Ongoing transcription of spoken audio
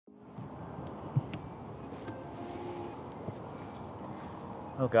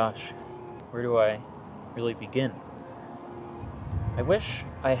Oh gosh, where do I really begin? I wish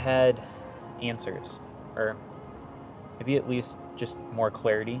I had answers, or maybe at least just more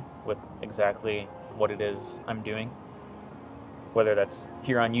clarity with exactly what it is I'm doing, whether that's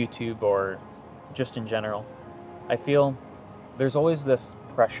here on YouTube or just in general. I feel there's always this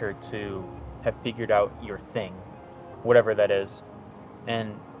pressure to have figured out your thing, whatever that is,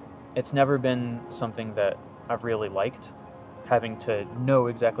 and it's never been something that I've really liked, having to know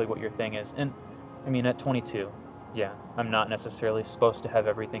exactly what your thing is. And I mean, at 22, yeah, I'm not necessarily supposed to have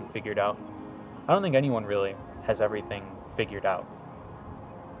everything figured out. I don't think anyone really has everything figured out.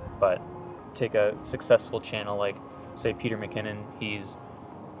 But take a successful channel like, say, Peter McKinnon.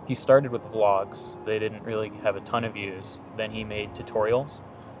 He started with vlogs. They didn't really have a ton of views. Then he made tutorials,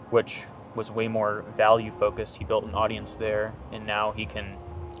 which was way more value focused. He built an audience there, and now he can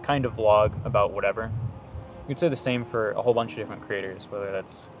kind of vlog about whatever. You could say the same for a whole bunch of different creators, whether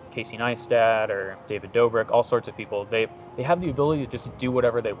that's Casey Neistat or David Dobrik, all sorts of people. They have the ability to just do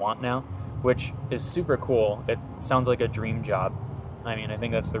whatever they want now, which is super cool. It sounds like a dream job. I mean, I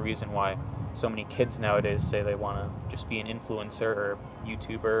think that's the reason why so many kids nowadays say they want to just be an influencer or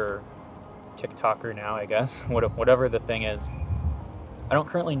YouTuber or TikToker now, I guess, whatever the thing is. I don't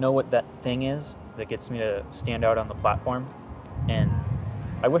currently know what that thing is that gets me to stand out on the platform, and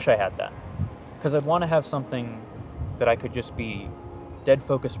I wish I had that, because I'd want to have something that I could just be dead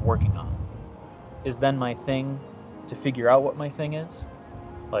focused working on. Is then my thing to figure out what my thing is?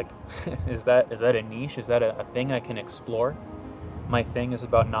 Like, is that a niche? Is that a thing I can explore? My thing is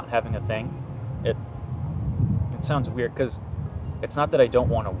about not having a thing. It sounds weird, because it's not that I don't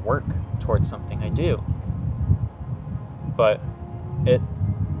want to work towards something. I do. But it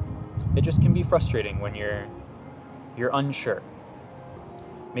just can be frustrating when you're unsure.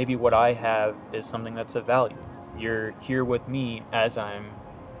 Maybe what I have is something that's of value. You're here with me as I'm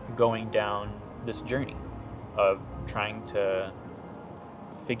going down this journey of trying to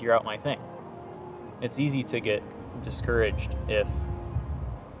figure out my thing. It's easy to get discouraged if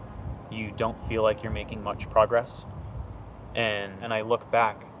you don't feel like you're making much progress. And I look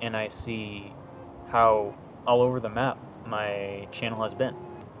back and I see how all over the map my channel has been.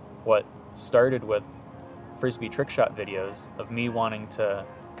 What started with Frisbee trick shot videos of me wanting to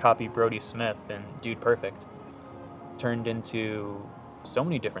copy Brody Smith and Dude Perfect turned into so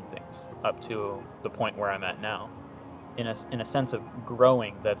many different things up to the point where I'm at now. In a sense of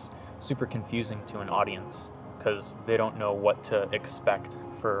growing that's super confusing to an audience, because they don't know what to expect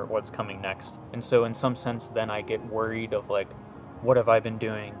for what's coming next. And so in some sense then I get worried of like, what have I been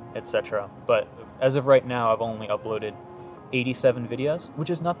doing, etc. But as of right now, I've only uploaded 87 videos, which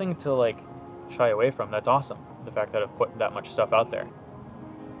is nothing to like shy away from. That's awesome, the fact that I've put that much stuff out there.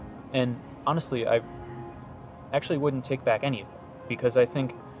 And honestly, I actually wouldn't take back any of it, because I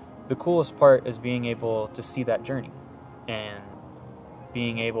think the coolest part is being able to see that journey and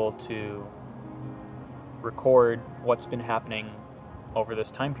being able to record what's been happening over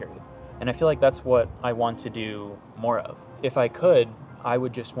this time period. And I feel like that's what I want to do more of. If I could, I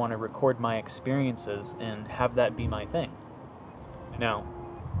would just want to record my experiences and have that be my thing. Now,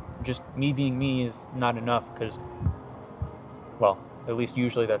 just me being me is not enough, because, well, at least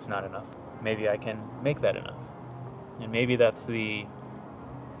usually that's not enough. Maybe I can make that enough. And maybe that's the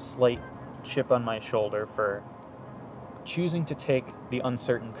slight chip on my shoulder for choosing to take the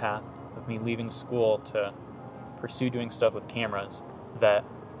uncertain path of me leaving school to pursue doing stuff with cameras, that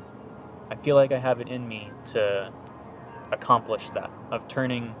I feel like I have it in me to accomplish that, of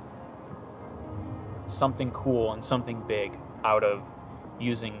turning something cool and something big out of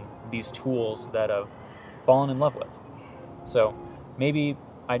using these tools that I've fallen in love with. So maybe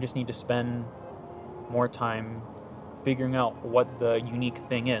I just need to spend more time figuring out what the unique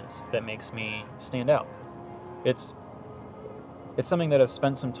thing is that makes me stand out. It's something that I've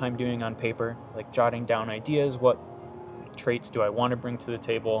spent some time doing on paper, like jotting down ideas, what traits do I want to bring to the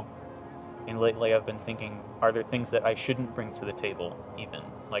table, and lately I've been thinking, are there things that I shouldn't bring to the table even?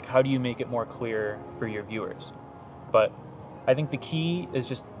 Like, how do you make it more clear for your viewers? But I think the key is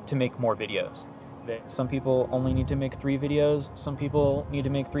just to make more videos. Some people only need to make 3 videos, some people need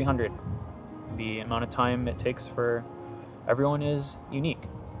to make 300. The amount of time it takes for everyone is unique.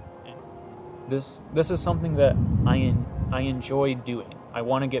 This is something that I enjoy doing. I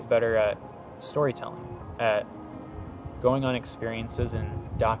want to get better at storytelling, at going on experiences and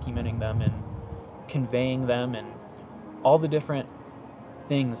documenting them and conveying them, and all the different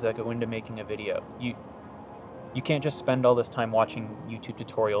things that go into making a video. You can't just spend all this time watching YouTube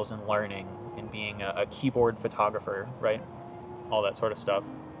tutorials and learning and being a keyboard photographer, right? All that sort of stuff.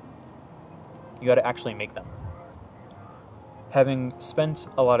 You got to actually make them. Having spent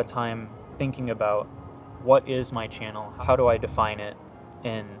a lot of time thinking about what is my channel, how do I define it,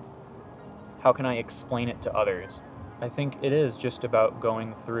 and how can I explain it to others, I think it is just about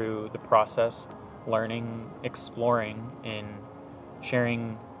going through the process, learning, exploring, and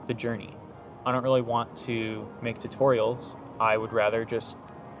sharing the journey. I don't really want to make tutorials. I would rather just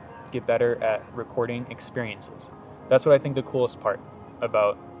get better at recording experiences. That's what I think the coolest part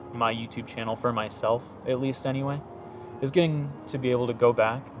about my YouTube channel, for myself at least anyway, is getting to be able to go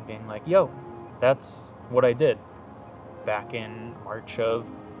back and being like, yo, that's what I did back in March of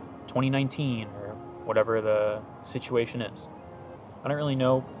 2019 or whatever the situation is. I don't really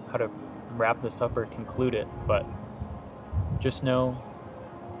know how to wrap this up or conclude it, but just know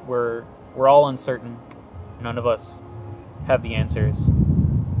we're all uncertain. None of us have the answers,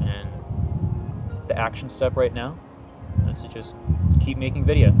 and the action step right now is to just keep making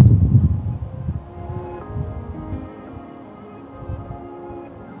videos.